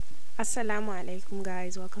Assalamu alaikum,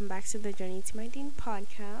 guys. Welcome back to the Journey to My Deen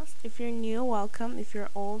podcast. If you're new, welcome. If you're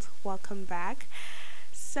old, welcome back.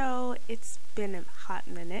 So, it's been a hot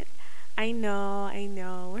minute. I know.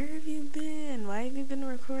 Where have you been? Why have you been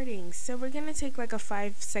recording? So, we're gonna take like a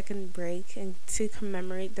 5-second break and to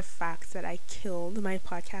commemorate the fact that I killed my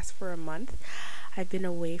podcast for a month. I've been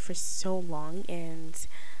away for so long and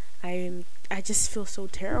I just feel so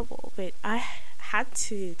terrible. But I had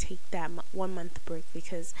to take that 1 month break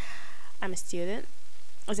because I'm a student.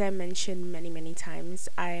 As I mentioned many times,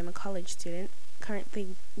 I am a college student currently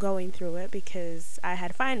going through it because I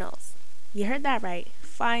had finals. You heard that right,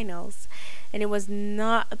 finals. And it was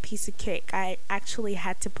not a piece of cake. I actually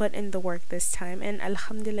had to put in the work this time, and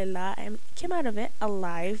alhamdulillah, I came out of it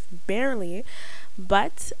alive, barely,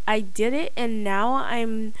 but I did it, and now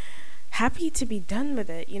I'm happy to be done with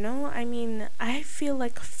it. I feel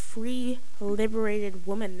like a free, liberated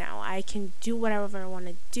woman now. I can do whatever I want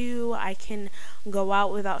to do. I can go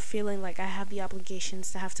out without feeling like I have the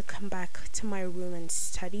obligations to have to come back to my room and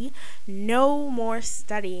study. No more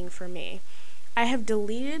studying for me. I have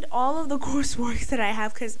deleted all of the coursework that I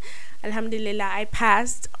have because alhamdulillah, I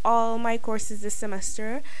passed all my courses this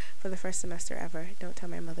semester for the first semester ever. Don't tell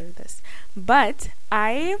my mother this, but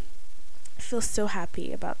I feel so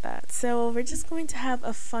happy about that. So we're just going to have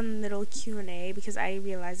a fun little Q&A because I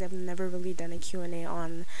realize I've never really done a Q&A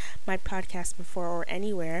on my podcast before or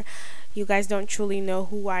anywhere. You guys don't truly know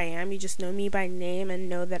who I am. You just know me by name and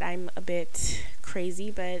know that I'm a bit crazy,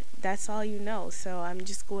 but that's all you know. So I'm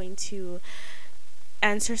just going to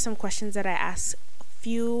answer some questions that I asked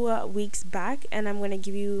few weeks back, and I'm going to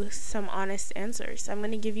give you some honest answers. I'm going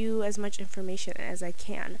to give you as much information as I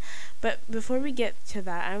can. But before we get to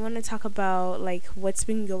that, I want to talk about like what's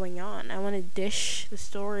been going on. I want to dish the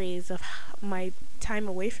stories of my time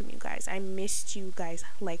away from you guys. I missed you guys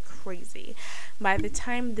like crazy. By the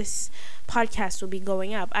time this podcast will be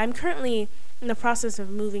going up, I'm currently in the process of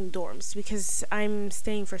moving dorms because I'm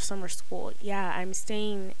staying for summer school. Yeah, I'm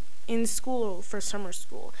staying in school for summer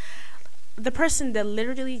school. The person that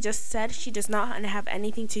literally just said she does not have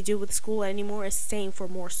anything to do with school anymore is staying for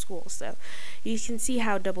more school. So you can see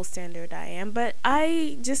how double standard I am. But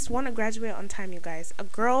I just want to graduate on time, you guys. A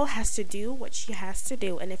girl has to do what she has to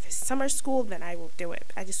do. And if it's summer school, then I will do it.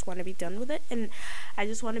 I just want to be done with it. And I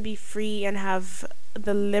just want to be free and have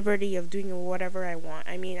the liberty of doing whatever I want.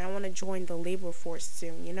 I want to join the labor force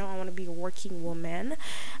soon. I want to be a working woman.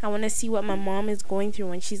 I want to see what my mom is going through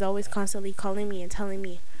when she's always constantly calling me and telling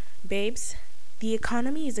me, babes, the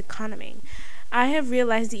economy is economing. I have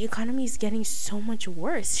realized the economy is getting so much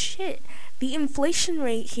worse. Shit. The inflation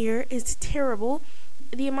rate here is terrible.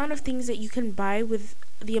 The amount of things that you can buy with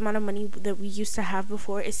the amount of money that we used to have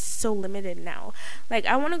before is so limited now. Like,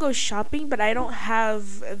 I want to go shopping, but I don't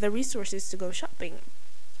have the resources to go shopping.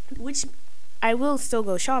 Which I will still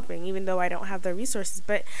go shopping even though I don't have the resources.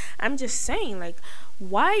 But I'm just saying, like,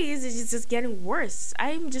 why is it just getting worse?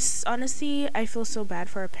 I'm just, honestly, I feel so bad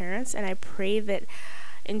for our parents, and I pray that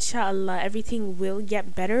inshallah everything will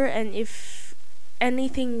get better. And if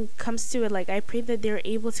anything comes to it, like, I pray that they're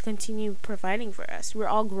able to continue providing for us. We're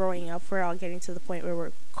all growing up. We're all getting to the point where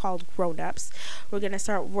we're called grown-ups. We're gonna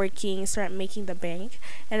start working, start making the bank,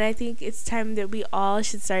 and I think it's time that we all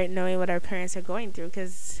should start knowing what our parents are going through,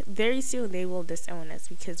 because very soon they will disown us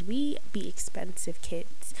because we be expensive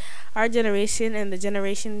kids. Our generation and the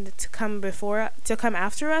generation to come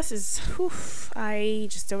after us is, I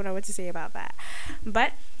just don't know what to say about that.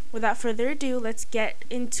 But without further ado, let's get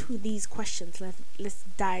into these questions. Let's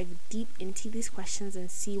dive deep into these questions and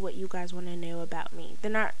see what you guys want to know about me. They're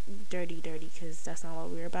not dirty because that's not what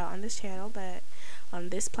we're about on this channel, but on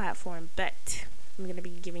this platform. But I'm going to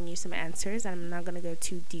be giving you some answers, and I'm not going to go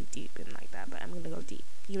too deep and like that, but I'm going to go deep,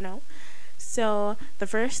 So the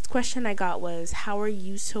first question I got was, how are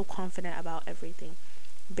you so confident about everything?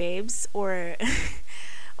 Babes, or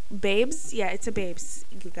babes? Yeah, it's a babes,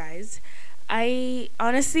 you guys. I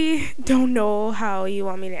honestly don't know how you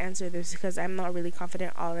want me to answer this because I'm not really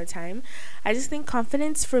confident all the time. I just think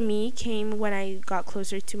confidence for me came when I got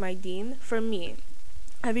closer to my dean. For me,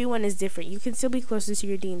 everyone is different. You can still be closer to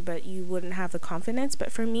your dean, but you wouldn't have the confidence.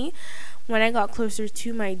 But for me, when I got closer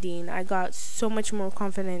to my dean, I got so much more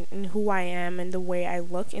confident in who I am and the way I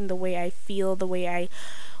look and the way I feel, the way I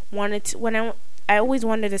wanted to. I always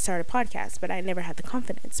wanted to start a podcast, but I never had the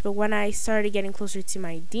confidence. But when I started getting closer to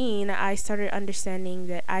my dean, I started understanding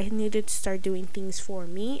that I needed to start doing things for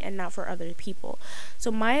me and not for other people.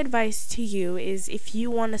 So my advice to you is, if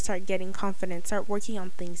you want to start getting confidence, start working on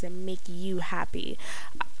things that make you happy.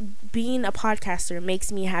 Being a podcaster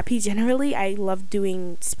makes me happy generally. I love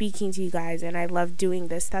speaking to you guys, and I love doing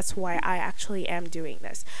this. That's why I actually am doing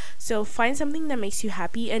this. So find something that makes you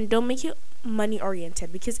happy, and don't make it money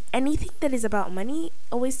oriented, because anything that is about money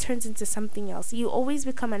always turns into something else. You always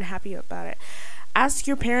become unhappy about it. Ask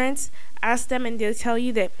your parents, ask them, and they'll tell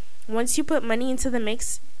you that once you put money into the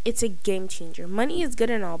mix, it's a game changer. Money is good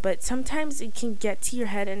and all, but sometimes it can get to your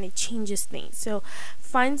head and it changes things. So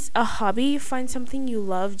find a hobby, find something you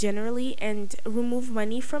love generally, and remove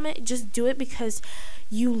money from it. Just do it because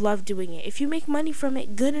you love doing it. If you make money from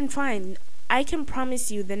it, good and fine. I can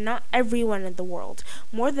promise you that not everyone in the world,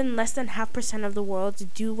 more than less than 0.5% of the world,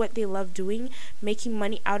 do what they love doing, making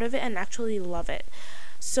money out of it, and actually love it.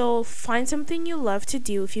 So find something you love to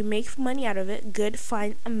do. If you make money out of it, good,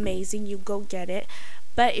 fine, amazing, you go get it.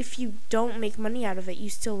 But if you don't make money out of it, you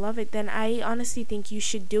still love it, then I honestly think you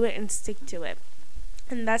should do it and stick to it.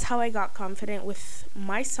 And that's how I got confident with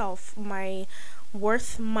myself, my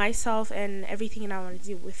worth, myself, and everything that I want to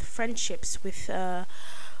do, with friendships, with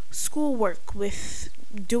schoolwork, with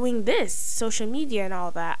doing this, social media and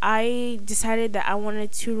all that. I decided that I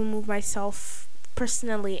wanted to remove myself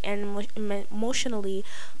personally and emotionally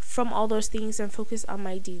from all those things and focus on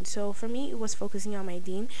my dean. So for me, it was focusing on my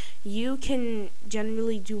dean. You can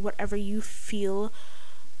generally do whatever you feel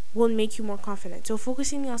will make you more confident. So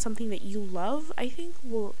focusing on something that you love, I think,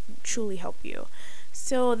 will truly help you.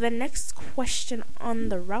 So the next question on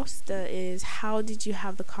the roster is, how did you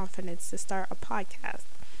have the confidence to start a podcast?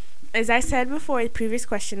 As I said before, the previous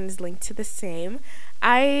question is linked to the same.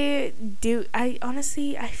 I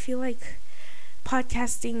honestly feel like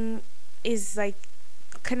podcasting is like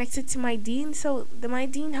connected to my dean, so my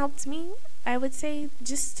dean helped me. I would say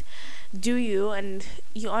just do you, and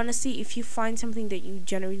you honestly, if you find something that you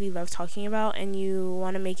generally love talking about and you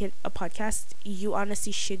want to make it a podcast, you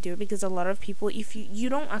honestly should do it, because a lot of people, if you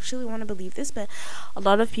don't actually want to believe this, but a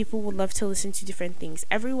lot of people would love to listen to different things.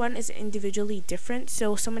 Everyone is individually different,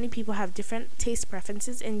 so many people have different taste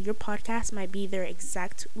preferences, and your podcast might be there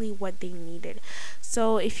exactly what they needed.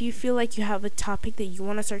 So if you feel like you have a topic that you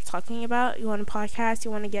want to start talking about, you want a podcast,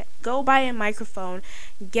 you want to go buy a microphone,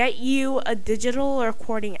 get you a digital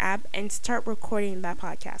recording app, and start recording that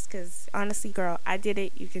podcast, because honestly, girl, I did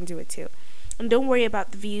it. You can do it too. And don't worry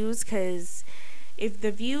about the views, because if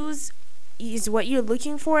the views is what you're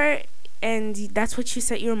looking for and that's what you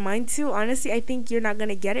set your mind to, honestly, I think you're not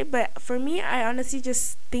gonna get it. But for me, I honestly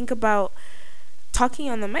just think about talking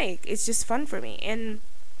on the mic. It's just fun for me. And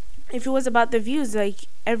if it was about the views, like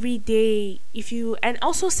every day, and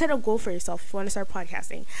also set a goal for yourself if you want to start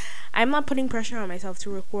podcasting. I'm not putting pressure on myself to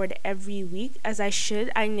record every week, as I should.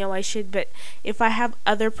 I know I should, but if I have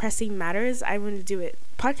other pressing matters, I want to do it.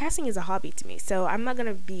 Podcasting is a hobby to me, so I'm not going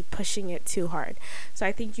to be pushing it too hard. So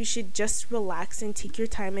I think you should just relax and take your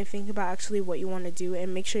time and think about actually what you want to do,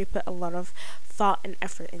 and make sure you put a lot of thought and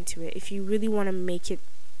effort into it if you really want to make it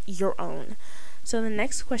your own. So the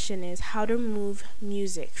next question is, how to remove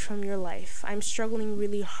music from your life. I'm struggling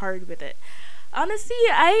really hard with it. Honestly,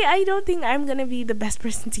 I don't think I'm going to be the best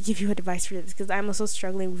person to give you advice for this, because I'm also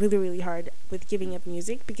struggling really, really hard with giving up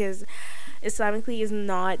music, because Islamically is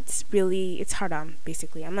not really, it's haram,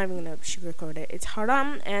 basically. I'm not even going to sugarcoat it. It's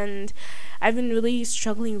haram, and I've been really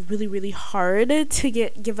struggling really, really hard to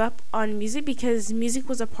give up on music, because music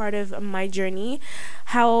was a part of my journey.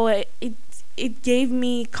 How it gave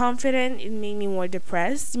me confidence, it made me more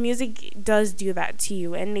depressed. Music does do that to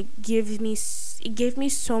you, and it gave me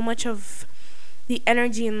so much of the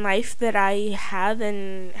energy in life that I had,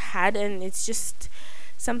 and it's just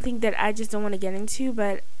something that I just don't want to get into.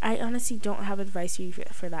 But I honestly don't have advice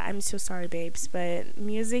for that. I'm so sorry, babes, but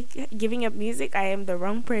music, giving up music, I am the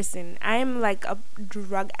wrong person. I am like a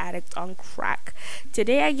drug addict on crack.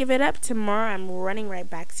 Today I give it up, tomorrow I'm running right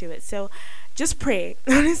back to it. So just pray.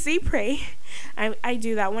 Honestly, pray. I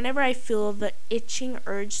do that whenever I feel the itching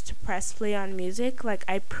urge to press play on music. Like,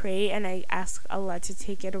 I pray and I ask Allah to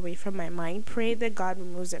take it away from my mind. Pray that God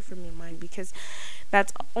removes it from your mind, because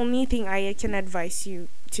that's the only thing I can advise you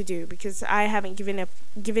to do, because I haven't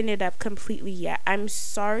given it up completely yet. I'm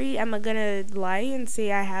sorry, I'm not gonna lie and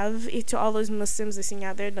say I have. It, to all those Muslims listening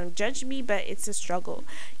out there, don't judge me, but it's a struggle.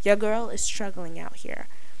 Your girl is struggling out here.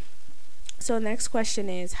 So next question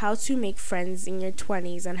is, how to make friends in your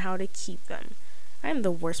 20s and how to keep them. I'm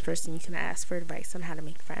the worst person you can ask for advice on how to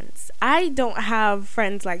make friends. I don't have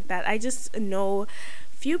friends like that. I just know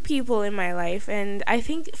few people in my life, and I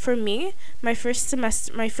think for me, my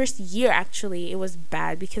first year actually, it was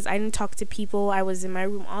bad because I didn't talk to people. I was in my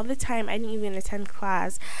room all the time. I didn't even attend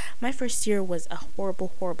class. My first year was a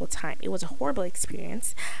horrible, horrible time. It was a horrible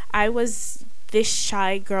experience. I was this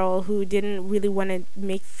shy girl who didn't really want to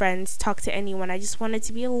make friends, talk to anyone. I just wanted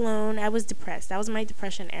to be alone. I was depressed. That was my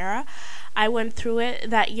depression era. I went through it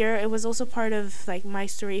that year. It was also part of like my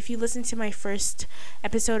story. If you listen to my first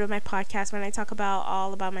episode of my podcast when I talk about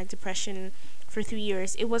all about my depression for 3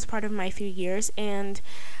 years, it was part of my 3 years, and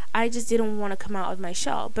I just didn't want to come out of my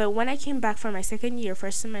shell. But when I came back for my second year,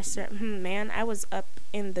 first semester, man, I was up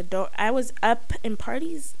in the door. I was up in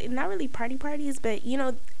parties, not really parties, but you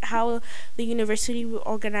know how the university will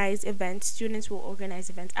organize events, students will organize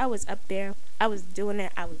events. I was up there. I was doing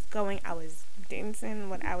it. I was going. I was dancing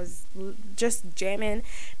when I was just jamming,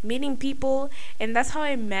 meeting people, and that's how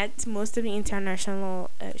I met most of the international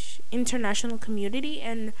community,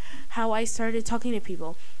 and how I started talking to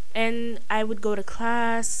people. And I would go to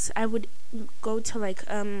class. I would go to like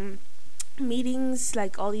meetings,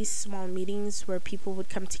 like all these small meetings where people would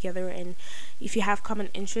come together, and if you have common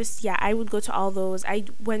interests, yeah, I would go to all those. I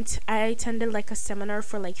attended like a seminar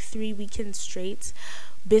for like 3 weekends straight,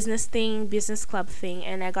 business club thing,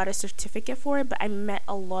 and I got a certificate for it. But I met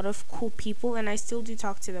a lot of cool people, and I still do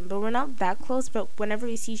talk to them, but we're not that close. But whenever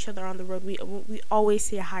we see each other on the road, we always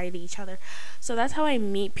say hi to each other. So that's how I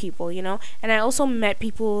meet people, you know. And I also met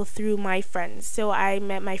people through my friends. So I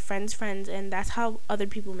met my friends' friends, and that's how other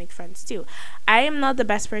people make friends too. I am not the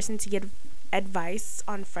best person to give advice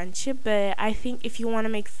on friendship, but I think if you want to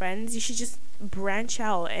make friends, you should just branch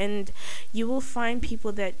out, and you will find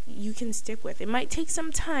people that you can stick with. It might take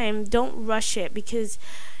some time. Don't rush it, because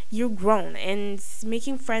you're grown, and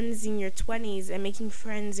making friends in your 20s and making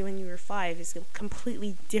friends when you were 5 is a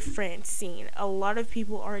completely different scene. A lot of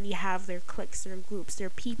people already have their cliques, their groups, their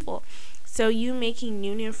people. So you making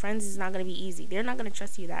new friends is not going to be easy. They're not going to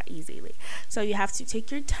trust you that easily. So you have to take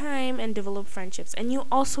your time and develop friendships. And you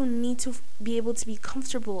also need to be able to be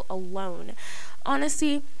comfortable alone.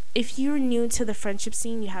 Honestly, if you're new to the friendship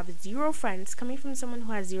scene, you have 0 friends, coming from someone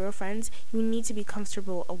who has 0 friends, you need to be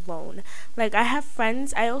comfortable alone. Like, I have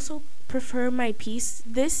friends, I also prefer my peace.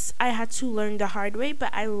 This I had to learn the hard way,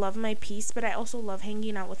 but I love my peace, but I also love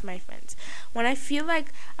hanging out with my friends. When I feel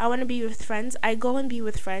like I want to be with friends, I go and be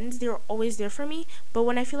with friends. They're always there for me. But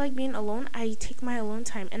when I feel like being alone, I take my alone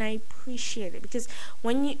time, and I appreciate it, because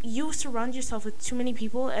when you surround yourself with too many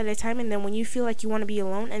people at a time, and then when you feel like you want to be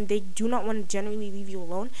alone and they do not want to genuinely leave you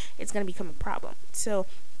alone, it's going to become a problem. So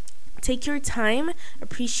take your time,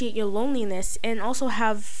 appreciate your loneliness, and also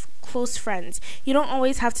have close friends. You don't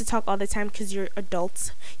always have to talk all the time, because you're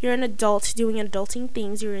adults. You're an adult doing adulting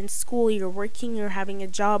things. You're in school, you're working, you're having a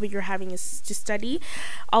job, you're having to study.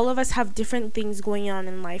 All of us have different things going on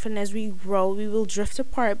in life, and as we grow, we will drift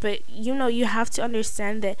apart. But you know, you have to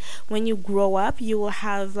understand that when you grow up, you will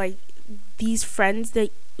have like these friends that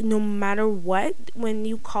no matter what, when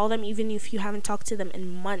you call them, even if you haven't talked to them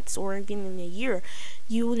in months or even in a year,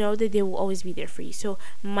 you know that they will always be there for you. So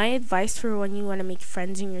my advice for when you want to make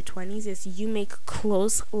friends in your 20s is you make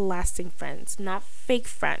close, lasting friends, not fake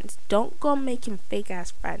friends. Don't go making fake ass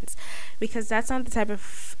friends, because that's not the type of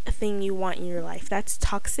thing you want in your life. That's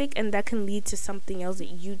toxic, and that can lead to something else that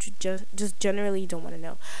you just generally don't want to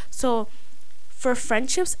know. So for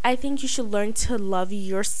friendships, I think you should learn to love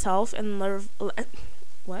yourself and love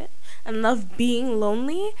being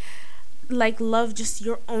lonely. Like, love just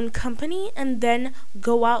your own company, and then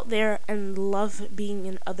go out there and love being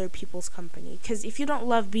in other people's company. Because if you don't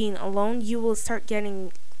love being alone, you will start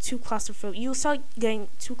getting too claustrophobic. You'll start getting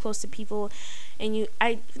too close to people, and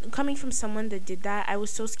coming from someone that did that, I was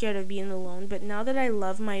so scared of being alone. But now that I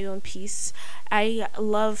love my own peace, I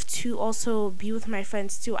love to also be with my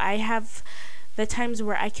friends too. I have the times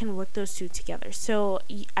where I can work those two together. So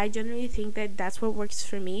I generally think that that's what works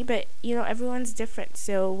for me, but you know, everyone's different.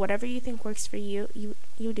 So whatever you think works for you,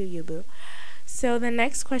 you do you, boo. So the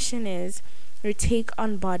next question is your take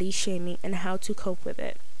on body shaming and how to cope with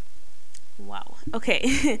it. Wow.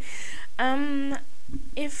 Okay.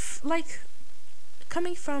 If like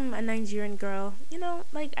coming from a Nigerian girl, you know,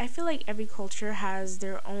 like I feel like every culture has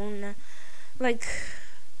their own like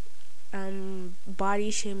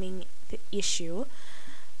body shaming issue.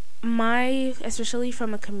 Especially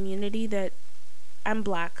from a community that I'm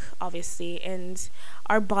black, obviously, and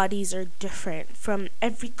our bodies are different. From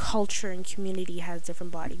every culture and community has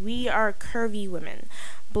different body. We are curvy women.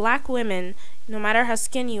 Black women, no matter how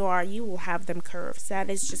skinny you are, you will have them curves. That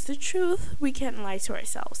is just the truth. We can't lie to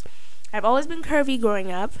ourselves. I've always been curvy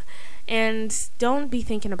growing up. And don't be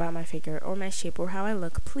thinking about my figure or my shape or how I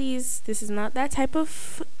look. Please, this is not that type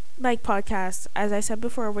of like podcast. As I said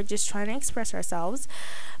before, we're just trying to express ourselves.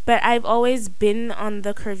 But I've always been on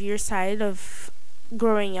the curvier side of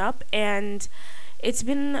growing up, and it's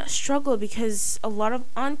been a struggle because a lot of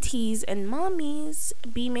aunties and mommies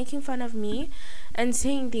be making fun of me and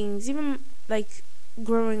saying things, even like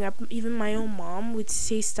growing up, even my own mom would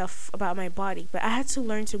say stuff about my body, but I had to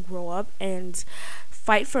learn to grow up and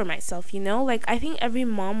fight for myself, like I think every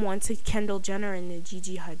mom wants a Kendall Jenner and a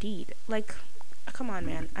Gigi Hadid. Like, come on,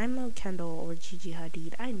 man, I'm no Kendall or Gigi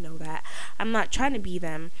Hadid. I know that. I'm not trying to be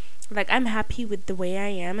them. Like, I'm happy with the way I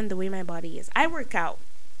am and the way my body is. I work out.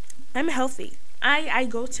 I'm healthy. I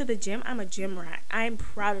go to the gym. I'm a gym rat. I'm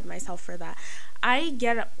proud of myself for that. I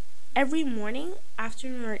get up every morning,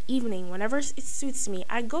 afternoon, or evening, whenever it suits me.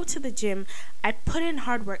 I go to the gym. I put in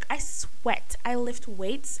hard work. I sweat. I lift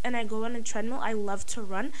weights, and I go on a treadmill. I love to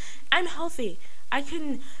run. I'm healthy.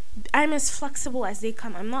 I'm as flexible as they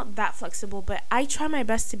come. I'm not that flexible, but I try my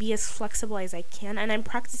best to be as flexible as I can, and I'm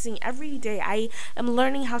practicing every day. I am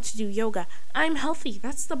learning how to do yoga. I'm healthy.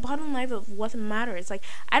 That's the bottom line of what matters. Like,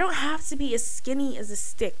 I don't have to be as skinny as a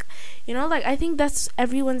stick. Like, I think that's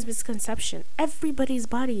everyone's misconception. Everybody's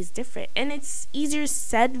body is different, and it's easier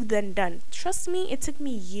said than done. Trust me, it took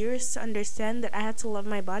me years to understand that I had to love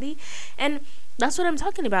my body, and that's what I'm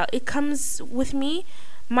talking about. It comes with me.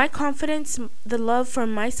 My confidence, the love for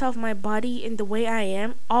myself, my body, and the way I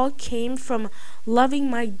am, all came from loving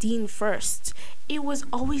my deen first. It was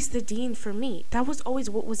always the deen for me. That was always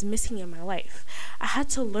what was missing in my life. I had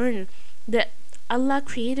to learn that Allah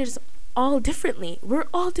created us all differently. We're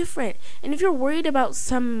all different. And if you're worried about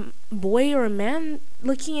some boy or a man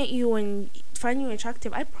looking at you and finding you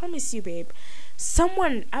attractive, I promise you, babe,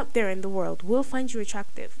 someone out there in the world will find you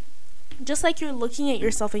attractive. Just like you're looking at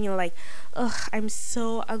yourself and you're like, ugh, I'm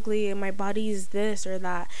so ugly and my body is this or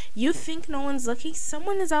that. You think no one's looking?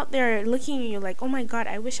 Someone is out there looking at you like, oh my God,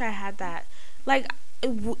 I wish I had that. Like,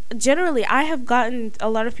 generally, I have gotten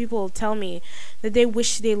a lot of people tell me that they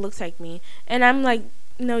wish they looked like me. And I'm like,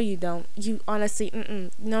 no, you don't. You honestly,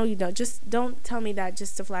 no, you don't. Just don't tell me that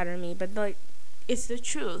just to flatter me. But, like, it's the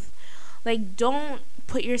truth. Like, don't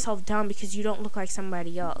put yourself down because you don't look like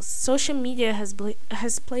somebody else. Social media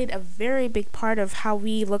has played a very big part of how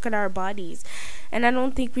we look at our bodies, and I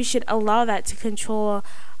don't think we should allow that to control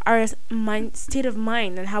our state of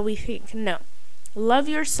mind and how we think. No. Love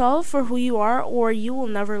yourself for who you are, or you will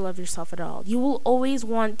never love yourself at all. You will always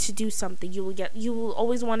want to do something. You will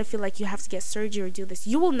always want to feel like you have to get surgery or do this.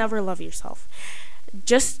 You will never love yourself.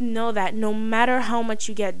 Just know that no matter how much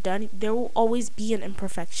you get done, there will always be an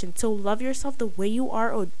imperfection. So love yourself the way you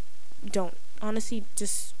are, or don't. Honestly,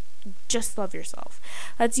 just love yourself.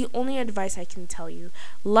 That's the only advice I can tell you.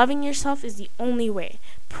 Loving yourself is the only way.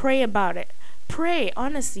 Pray about it. Pray,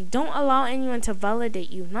 honestly. Don't allow anyone to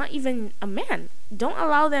validate you, not even a man. Don't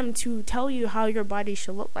allow them to tell you how your body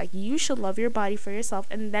should look like. You should love your body for yourself,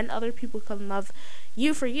 and then other people can love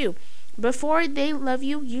you for you. Before they love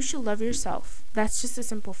you, you should love yourself. That's just a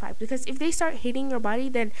simple fact. Because if they start hating your body,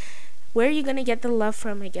 then where are you going to get the love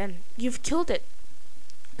from again? You've killed it.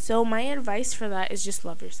 So my advice for that is just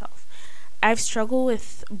love yourself. I've struggled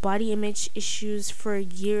with body image issues for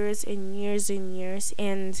years and years and years,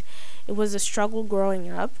 and it was a struggle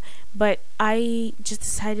growing up, but I just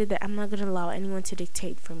decided that I'm not going to allow anyone to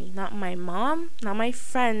dictate for me. Not my mom, not my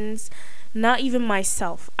friends, not even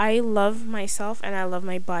myself. I love myself and I love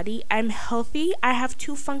my body. I'm healthy. I have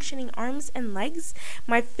 2 functioning arms and legs.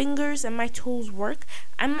 My fingers and my toes work.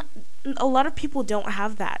 A lot of people don't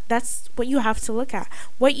have that. That's what you have to look at.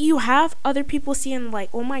 What you have, other people see and like,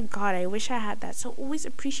 oh my God, I wish I had that. So always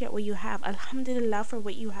appreciate what you have. Alhamdulillah for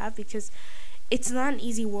what you have, because it's not an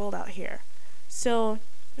easy world out here. So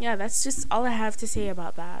yeah, that's just all I have to say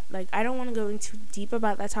about that. Like, I don't want to go into deep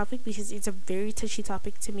about that topic because it's a very touchy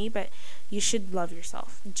topic to me, but you should love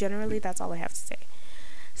yourself. Generally, that's all I have to say.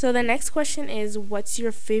 So the next question is, what's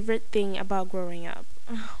your favorite thing about growing up?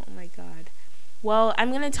 Oh my God. Well, I'm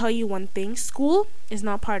going to tell you one thing. School is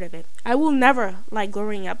not part of it. I will never like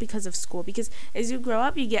growing up because of school, because as you grow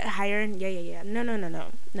up, you get higher and yeah.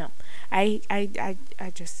 No.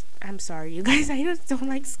 I'm sorry, you guys. I just don't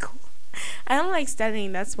like school. I don't like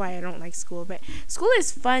studying. That's why I don't like school. But school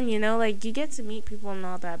is fun, like you get to meet people and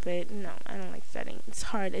all that. But no, I don't like studying. It's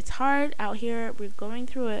hard. It's hard out here. We're going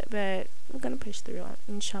through it, but we're going to push through it.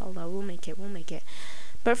 Inshallah, we'll make it.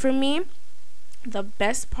 But for me, the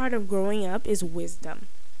best part of growing up is wisdom.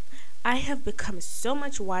 I have become so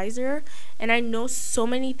much wiser, and I know so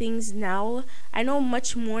many things now. I know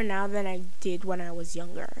much more now than I did when I was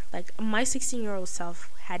younger. Like, my 16-year-old self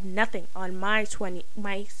had nothing on my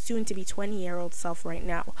soon to be 20-year-old self right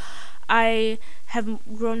now. I have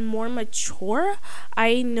grown more mature.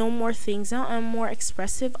 I know more things now. I'm more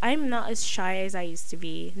expressive. I'm not as shy as I used to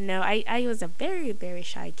be. No, I was a very, very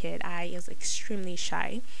shy kid. I was extremely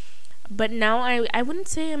shy. But now I wouldn't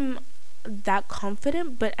say I'm that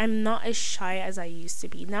confident, but I'm not as shy as I used to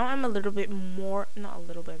be. Now I'm a little bit more, not a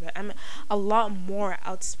little bit, but I'm a lot more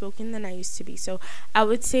outspoken than I used to be. So I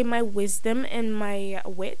would say my wisdom and my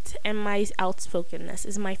wit and my outspokenness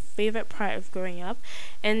is my favorite part of growing up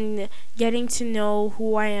and getting to know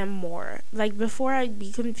who I am more. Like before, I'd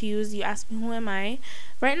be confused. You ask me, who am I?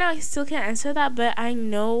 Right now I still can't answer that, but I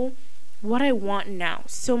know what I want now.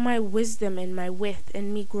 So my wisdom and my wit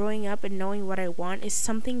and me growing up and knowing what I want is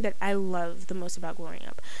something that I love the most about growing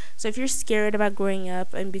up. So if you're scared about growing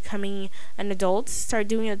up and becoming an adult, start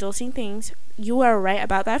doing adulting things. You are right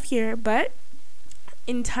about that fear, but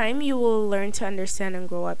in time you will learn to understand and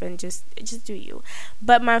grow up and just do you.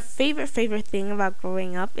 But my favorite thing about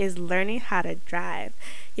growing up is learning how to drive.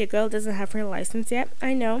 Your girl doesn't have her license yet.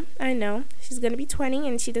 I know. She's gonna be 20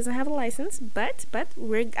 and she doesn't have a license, but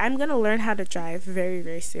I'm gonna learn how to drive very,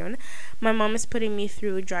 very soon. My mom is putting me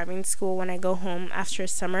through driving school when I go home after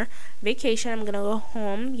summer vacation. I'm gonna go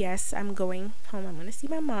home. Yes, I'm going home. I'm gonna see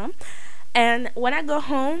my mom. And when I go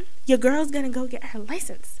home, your girl's gonna go get her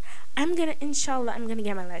license. Inshallah, I'm gonna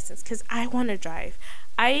get my license because I want to drive.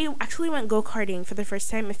 I actually went go-karting for the first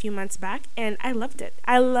time a few months back, and I loved it.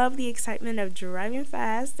 I love the excitement of driving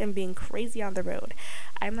fast and being crazy on the road.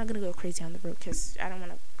 I'm not gonna go crazy on the road because I don't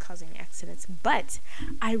want to cause any accidents, but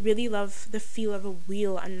I really love the feel of a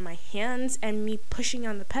wheel on my hands and me pushing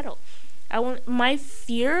on the pedal. My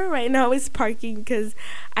fear right now is parking because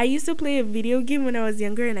I used to play a video game when I was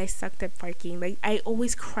younger and I sucked at parking. Like I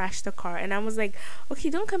always crashed the car and I was like, okay,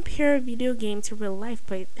 don't compare a video game to real life,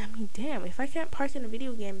 but I mean, damn, if I can't park in a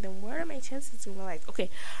video game, then what are my chances in real life? Okay,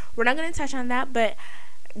 we're not gonna touch on that, but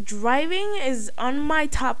driving is on my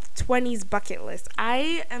top 20s bucket list.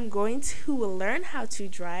 I am going to learn how to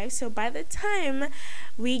drive, so by the time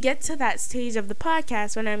we get to that stage of the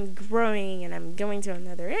podcast when I'm growing and I'm going to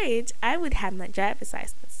another age, I would have my driver's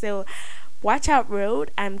license. So watch out,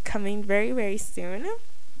 road. I'm coming very, very soon.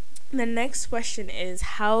 The next question is,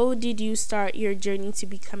 how did you start your journey to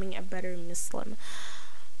becoming a better Muslim?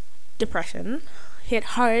 Depression hit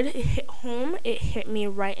hard, it hit home, it hit me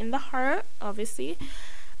right in the heart, obviously.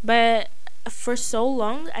 But for so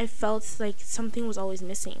long, I felt like something was always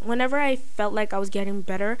missing. Whenever I felt like I was getting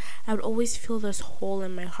better, I would always feel this hole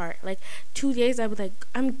in my heart. Like 2 days, I would like,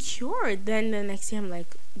 I'm cured. Then the next day, I'm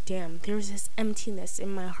like, damn, there's this emptiness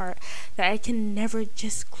in my heart that I can never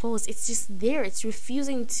just close. It's just there. It's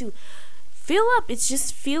refusing to fill up. It's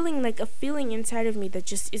just feeling like a feeling inside of me that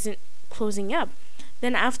just isn't closing up.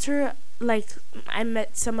 Then after, like, I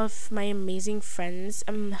met some of my amazing friends,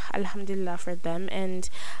 alhamdulillah for them, and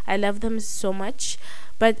I love them so much.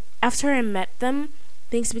 But after I met them,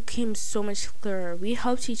 things became so much clearer. We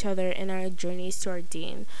helped each other in our journeys to our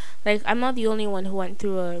deen. Like, I'm not the only one who went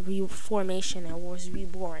through a reformation and was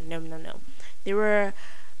reborn. No. There were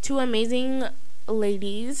two amazing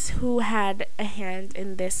ladies who had a hand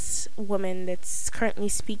in this woman that's currently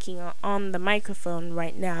speaking on the microphone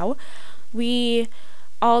right now. We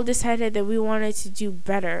all decided that we wanted to do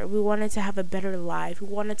better. We wanted to have a better life. We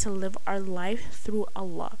wanted to live our life through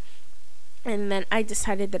Allah. And then I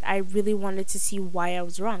decided that I really wanted to see why I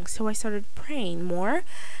was wrong. So I started praying more.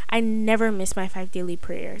 I never miss my 5 daily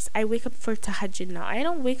prayers. I wake up for tahajjud now. I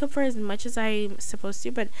don't wake up for as much as I'm supposed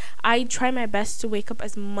to, but I try my best to wake up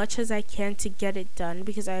as much as I can to get it done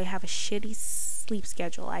because I have a shitty sleep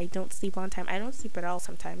schedule. I don't sleep on time. I don't sleep at all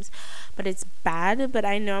sometimes, but it's bad. But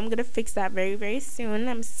I know I'm gonna fix that very, very soon.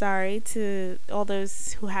 I'm sorry to all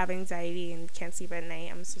those who have anxiety and can't sleep at night.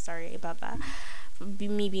 I'm so sorry about that.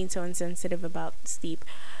 Me being so insensitive about sleep.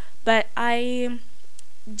 But I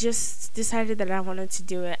just decided that I wanted to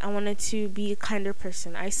do it. I wanted to be a kinder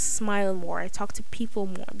person. I smile more. I talk to people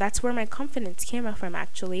more. That's where my confidence came from,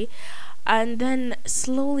 actually. And then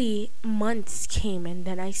slowly months came, and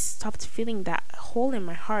then I stopped feeling that hole in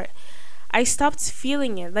my heart. I stopped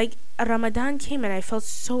feeling it. Like Ramadan came and I felt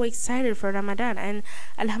so excited for Ramadan, and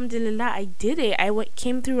alhamdulillah I did it.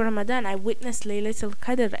 Came through Ramadan. I witnessed Laylatul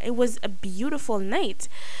Qadr. It was a beautiful night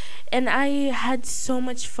and I had so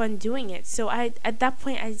much fun doing it. So at that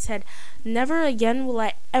point I said, never again will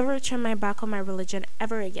I ever turn my back on my religion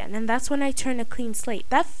ever again. And that's when I turned a clean slate.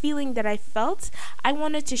 That feeling that I felt, I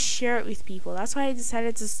wanted to share it with people. That's why I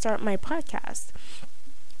decided to start my podcast.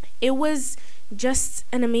 It was just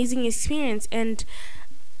an amazing experience, and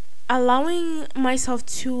allowing myself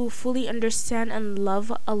to fully understand and love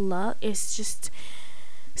Allah is just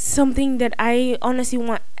something that I honestly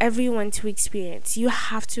want everyone to experience. You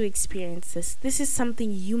have to experience this. This is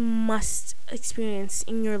something you must experience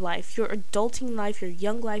in your life, your adulting life, your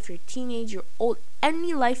young life, your teenage, your old,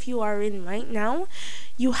 any life you are in right now.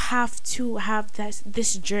 You have to have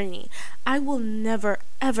this journey. I will never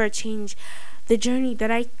ever change the journey that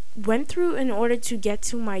I went through in order to get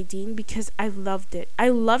to my dean, because I loved it. I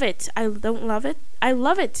love it. I don't love it. I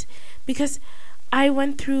love it because I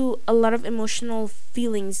went through a lot of emotional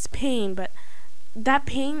feelings, pain, but that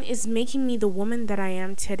pain is making me the woman that I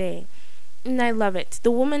am today. And I love it.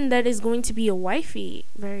 The woman that is going to be a wifey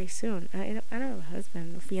very soon. I don't have a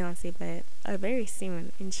husband or fiance, but very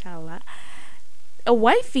soon, inshallah. A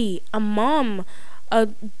wifey, a mom, a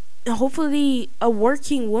hopefully a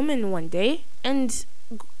working woman one day, and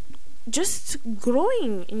just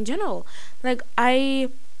growing in general. Like, I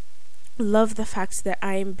love the fact that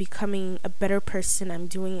I'm becoming a better person. I'm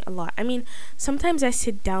doing a lot. I mean, sometimes I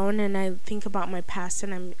sit down and I think about my past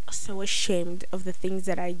and I'm so ashamed of the things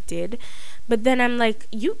that I did, but then I'm like,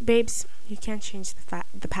 you babes, you can't change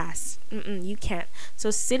the past. You can't.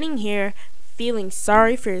 So sitting here feeling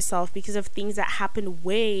sorry for yourself because of things that happened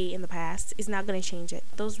way in the past is not going to change it.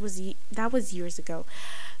 That was years ago.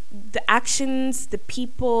 The actions, the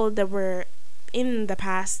people that were in the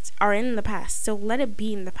past are in the past, so let it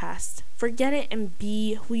be in the past. Forget it and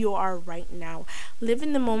be who you are right now. Live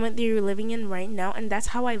in the moment that you're living in right now, and that's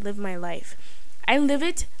how I live my life. I live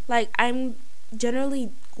it like I'm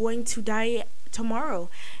generally going to die tomorrow,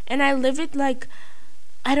 and I live it like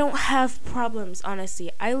I don't have problems. Honestly,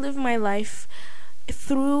 I live my life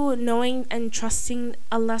through knowing and trusting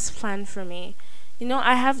Allah's plan for me.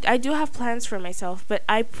 I do have plans for myself, but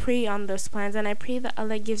I pray on those plans, and I pray that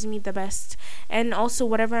Allah gives me the best, and also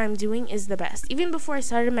whatever I'm doing is the best. Even before I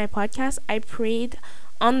started my podcast, I prayed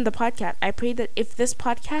on the podcast. I prayed that if this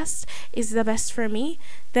podcast is the best for me,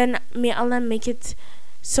 then may Allah make it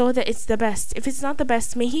so that it's the best. If it's not the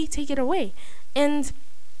best, may He take it away. And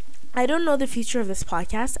I don't know the future of this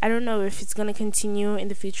podcast. I don't know if it's going to continue in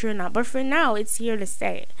the future or not. But for now, it's here to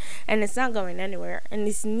stay. And it's not going anywhere. And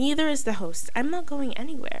neither is the host. I'm not going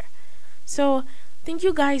anywhere. So thank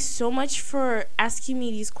you guys so much for asking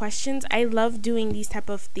me these questions. I love doing these type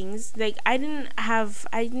of things. Like, I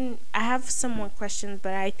have some more questions,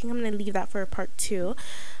 but I think I'm going to leave that for a part 2.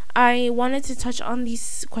 I wanted to touch on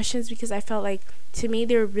these questions because I felt like, to me,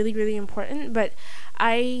 they were really, really important. But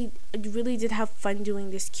I really did have fun doing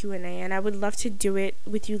this Q&A, and I would love to do it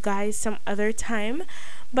with you guys some other time.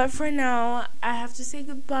 But for now, I have to say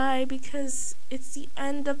goodbye because it's the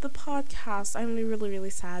end of the podcast. I'm really, really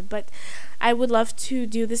sad, but I would love to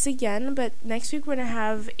do this again. But next week, we're going to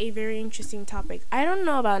have a very interesting topic. I don't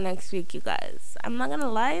know about next week, you guys. I'm not going to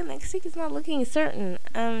lie. Next week is not looking certain.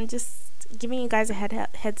 Just giving you guys a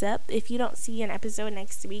heads up. If you don't see an episode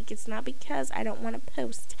next week, it's not because I don't want to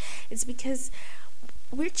post. It's because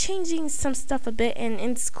we're changing some stuff a bit, and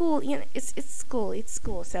in school, it's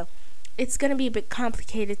school, so it's gonna be a bit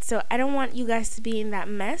complicated. So I don't want you guys to be in that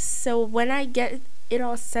mess. So when I get it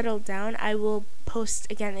all settled down, I will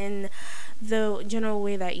post again in the general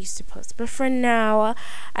way that I used to post. But for now,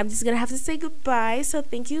 I'm just gonna have to say goodbye. So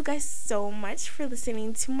thank you guys so much for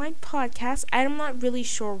listening to my podcast. I'm not really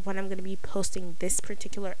sure when I'm gonna be posting this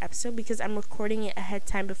particular episode because I'm recording it ahead of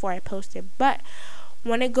time before I post it. But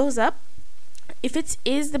when it goes up, if it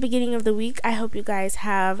is the beginning of the week, I hope you guys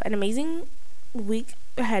have an amazing week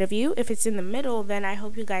ahead of you. If it's in the middle, then I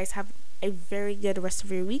hope you guys have a very good rest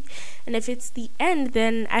of your week. And if it's the end,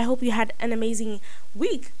 then I hope you had an amazing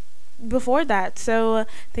week before that. So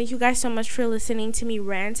thank you guys so much for listening to me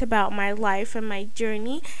rant about my life and my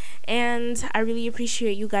journey, and I really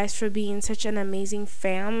appreciate you guys for being such an amazing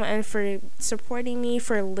fam, and for supporting me,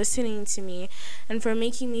 for listening to me, and for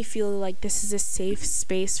making me feel like this is a safe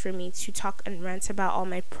space for me to talk and rant about all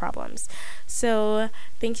my problems. So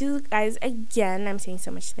thank you guys again. I'm saying so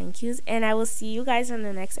much thank yous, and I will see you guys on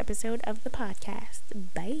the next episode of the podcast.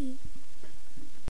 Bye.